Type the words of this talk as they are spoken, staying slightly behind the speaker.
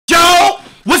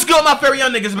good with my fairy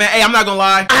young niggas, man? Hey, I'm not gonna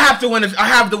lie. I have to win. I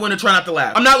have to win to try not to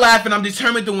laugh. I'm not laughing. I'm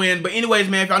determined to win. But anyways,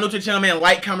 man, if y'all new to the channel, man,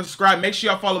 like, comment, subscribe. Make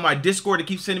sure y'all follow my Discord to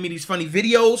keep sending me these funny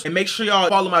videos. And make sure y'all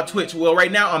follow my Twitch. Well,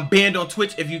 right now, I'm banned on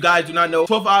Twitch. If you guys do not know,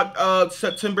 12th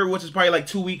September, which is probably like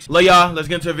 2 weeks. Love y'all. Let's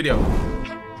get into the video.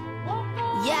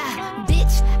 Yeah,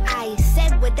 bitch, I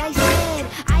said what I said.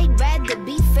 I'd rather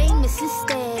be famous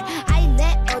instead. I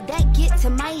let all that get to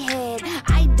my head.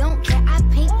 I don't care, I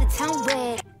paint the town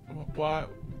red. Why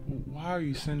are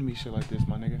you sending me shit like this,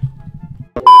 my nigga?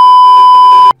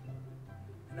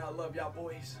 And I love y'all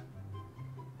boys.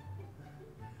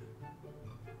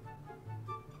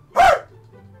 What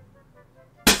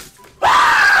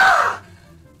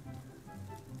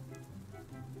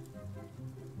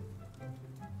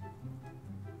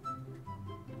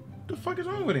the fuck is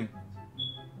wrong with him?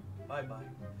 Bye bye.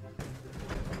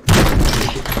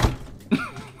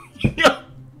 Yo.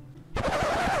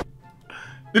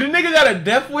 Did the nigga got a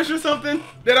death wish or something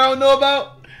that I don't know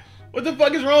about? What the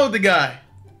fuck is wrong with the guy?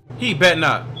 He bet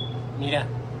not. Mira.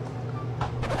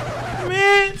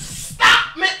 Man,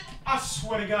 stop, man. I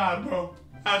swear to God, bro.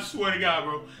 I swear to God,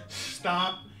 bro.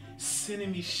 Stop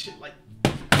sending me shit like...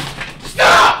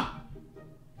 Stop!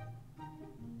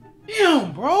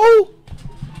 Damn, bro.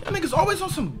 That nigga's always on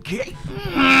some gay...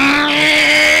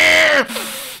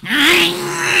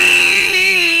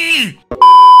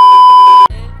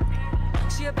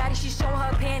 She a baddie, she show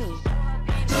her panties.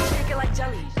 She shake it like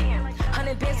jelly.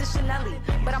 100 bands of Chanel,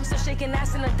 but I'm still shaking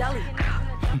ass in a deli.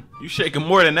 You shaking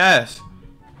more than ass.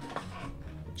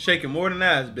 Shaking more than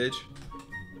ass, bitch.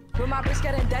 With my bitch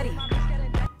getting dirty.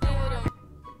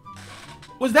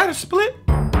 Was that a split?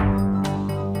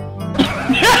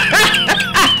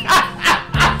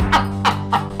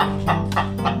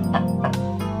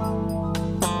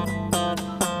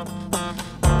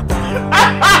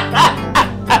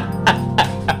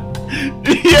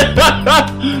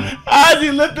 How's he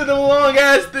lifting them long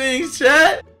ass things,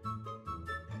 chat?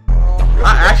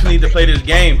 I actually need to play this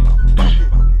game.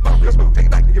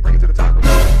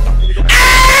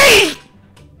 Hey!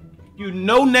 You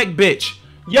no neck bitch.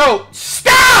 Yo,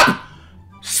 stop!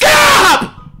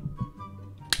 Stop!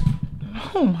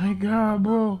 Oh my God,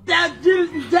 bro. Stop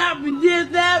just stopping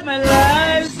this at my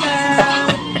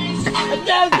lifestyle. I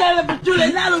just tell it for true,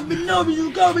 and I don't even know if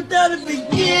you go without the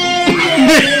beginning.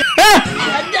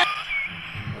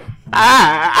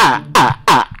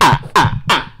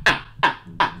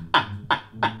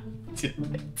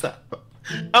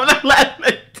 I'm not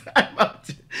laughing.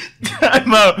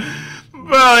 Time out.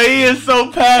 Bro, he is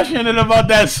so passionate about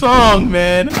that song,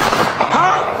 man.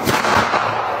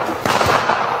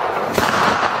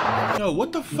 Yo,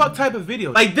 what the fuck type of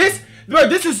video? Like this, bro,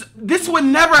 this would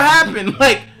never happen.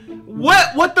 Like,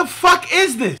 what the fuck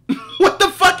is this? What the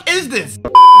fuck is this?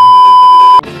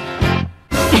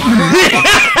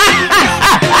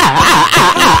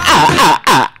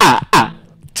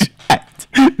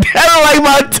 That like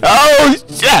my toes,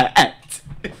 chat.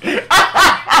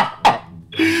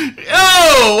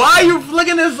 Yo, why are you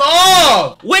flicking this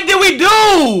off? What did we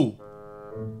do?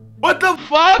 What the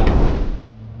fuck?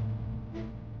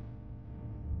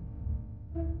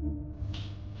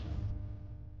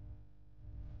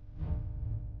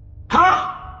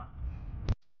 Huh?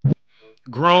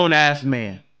 Grown ass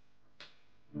man.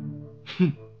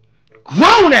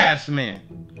 Grown ass man.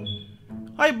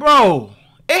 Like, bro,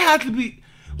 it had to be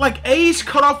like age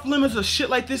cutoff limits or shit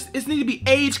like this. It need to be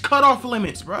age cutoff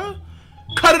limits, bro.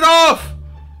 Cut it off.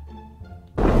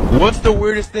 What's the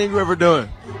weirdest thing you ever done?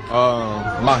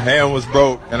 My hand was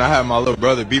broke and I had my little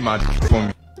brother beat my for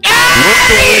me.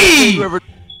 Hey!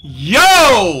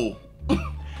 Yo!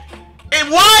 And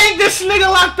why ain't this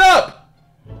nigga locked up?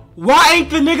 Why ain't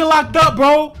the nigga locked up,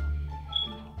 bro?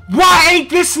 Why ain't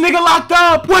this nigga locked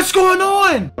up? What's going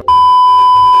on?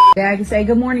 I can say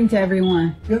good morning to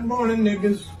everyone. Good morning,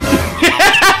 niggas.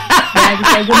 I can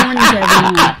say good morning to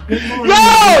everyone. Good morning.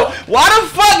 Yo! Why the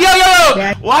fuck? Yo!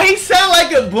 Why he sound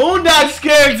like a Boondocks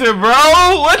character, bro?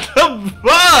 What the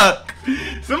fuck?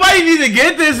 Somebody needs to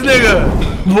get this nigga.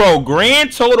 Bro,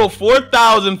 grand total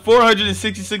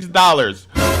 $4,466.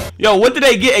 Yo, what did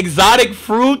they get? Exotic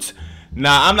fruits?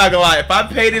 Nah, I'm not gonna lie. If I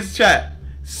pay this chat,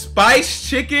 spiced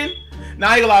chicken? Nah,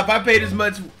 I ain't gonna lie. If I pay this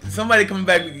much, somebody coming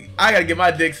back, I gotta get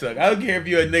my dick sucked. I don't care if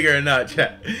you're a nigga or not,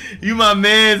 chat. You my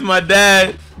mans, my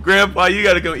dad, grandpa, you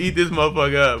gotta come eat this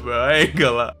motherfucker up, bro. I ain't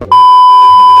gonna lie.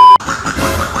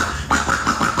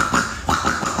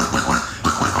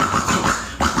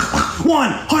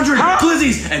 100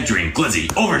 glizzies entering glizzy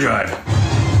overdrive.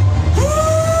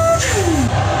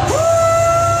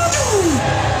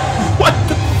 What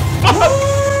the fuck?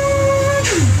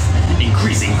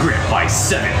 Increasing grip by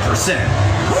 7%.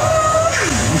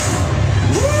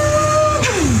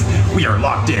 We are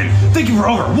locked in. Thank you for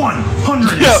over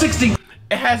 160.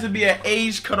 It has to be an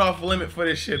age cutoff limit for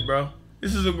this shit, bro.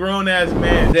 This is a grown ass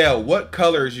man. Dale, what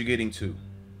color is you getting to?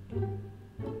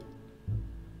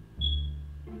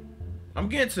 I'm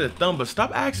getting to the thumb, but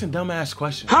stop asking dumbass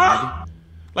questions. Huh?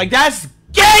 Like that's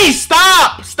gay.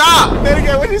 Stop. Stop. Say it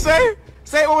again. What'd you say?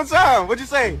 Say it one more time. What'd you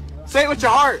say? Say it with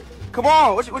your heart. Come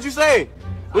on. What'd you say?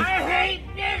 I hate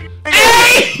this.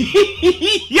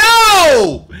 Hey!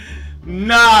 Yo!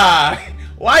 Nah.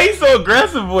 Why you so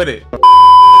aggressive with it?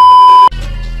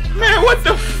 Man, what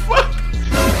the fuck?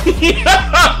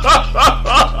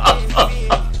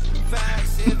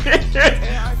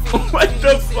 What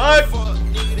the fuck?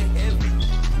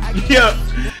 Yeah,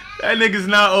 that nigga's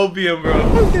not opium, bro.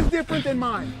 Yours is different than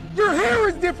mine. Your hair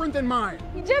is different than mine.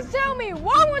 You just tell me,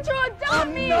 why won't you adopt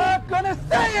me? I'm not gonna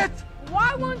say it.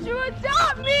 Why won't you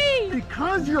adopt me?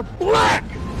 Because you're black.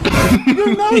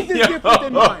 Your nose is different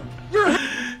than mine.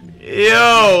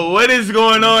 Yo, what is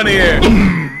going on here?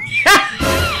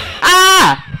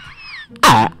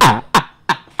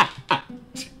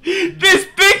 This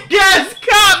big ass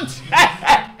cop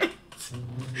chat.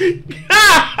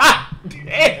 God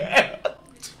damn.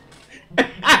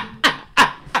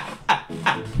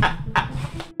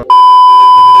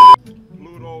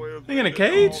 They in a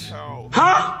cage?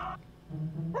 Huh?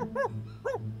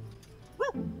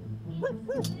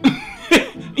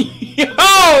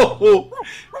 Yo!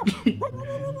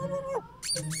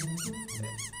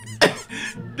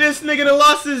 This nigga done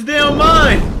lost his damn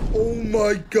mind. Oh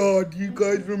my god, you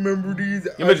guys remember these?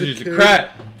 You better use the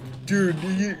crack. Dude,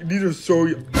 these are so...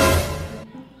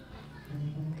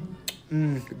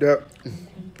 that...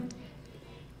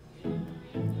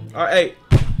 Alright, hey,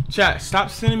 chat, stop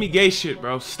sending me gay shit,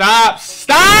 bro. Stop!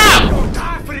 Stop! I'm gonna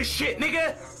die for this shit,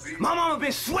 nigga. My mama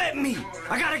been sweating me.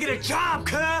 I gotta get a job,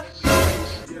 cuz.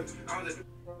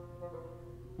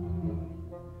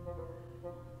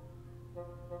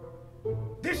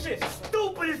 This shit's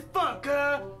stupid as fuck,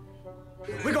 cuz.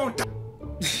 We gonna die.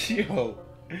 Yo,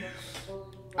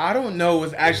 I don't know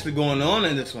what's actually going on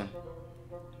in this one.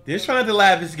 This Try Not to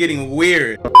Laugh is getting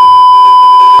weird.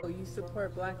 You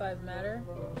support Black Lives Matter?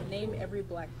 Name every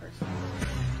black person.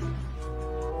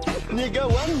 Nigga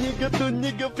one, nigga two,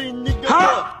 nigga three, nigga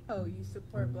four. Oh, you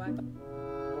support Black.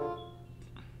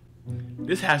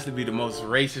 This has to be the most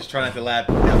racist Try Not to Laugh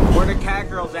ever. Where the cat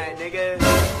girls at, nigga?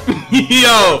 Yo!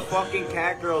 Where the fucking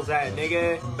cat girls at,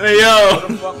 nigga? Hey, yo! Where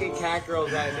the fucking cat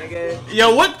girls at, nigga?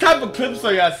 Yo, what type of clips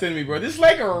are y'all sending me, bro? This is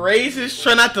like a racist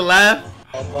Try Not to Laugh?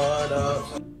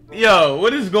 Yo,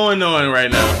 what is going on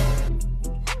right now?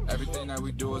 Everything that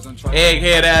we do is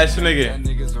egghead ass nigga.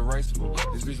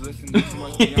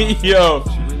 Yo.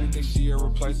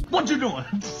 What you doing?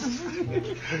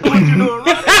 What you doing,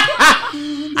 right?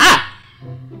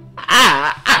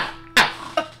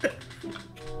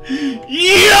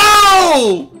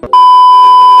 Yo!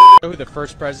 Know who the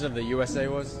first president of the USA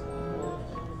was?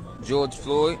 George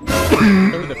Floyd.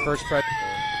 Know who the first president?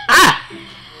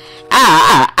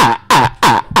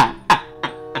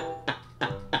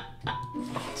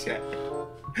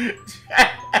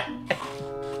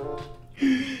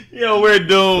 Yo, we're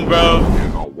doomed, bro.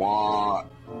 Nigga what?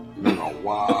 Nigga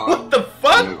what? What the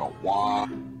fuck? Nigga what?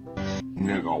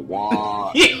 Nigga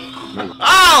what? Nigga.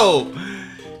 Oh!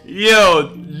 Yo,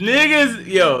 niggas,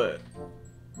 yo.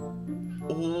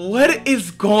 What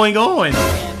is going on?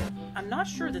 And I'm not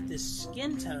sure that this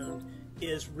skin tone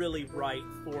is really right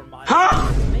for my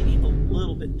It's maybe a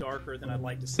little bit darker than I'd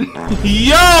like to see.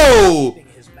 Yo!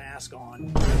 His mask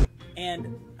on.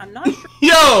 And I'm not sure.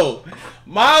 Yo!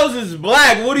 Miles is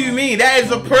black. What do you mean? That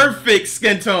is a perfect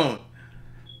skin tone.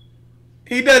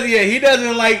 He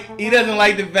doesn't like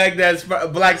the fact that it's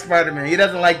Black Spider-Man. He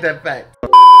doesn't like that fact.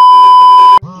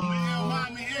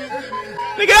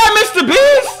 Nigga, that Mr.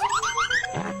 Beast!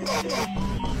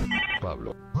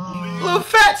 Pablo. Little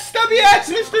fat stubby ass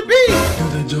Mr. Beast! Do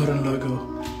the Jordan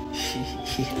logo.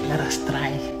 Let us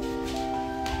try.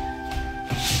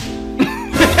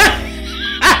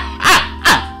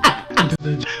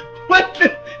 What the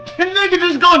nigga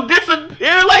just gonna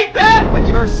disappear like that? But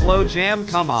you're slow jam,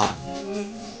 come on.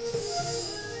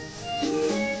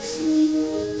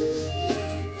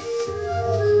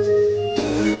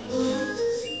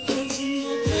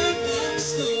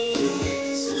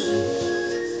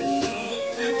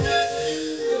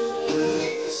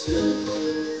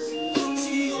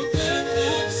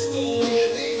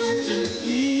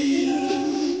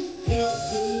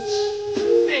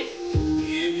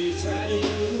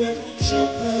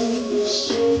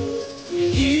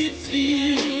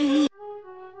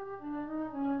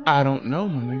 I don't know,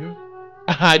 my nigga.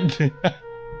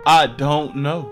 I don't know.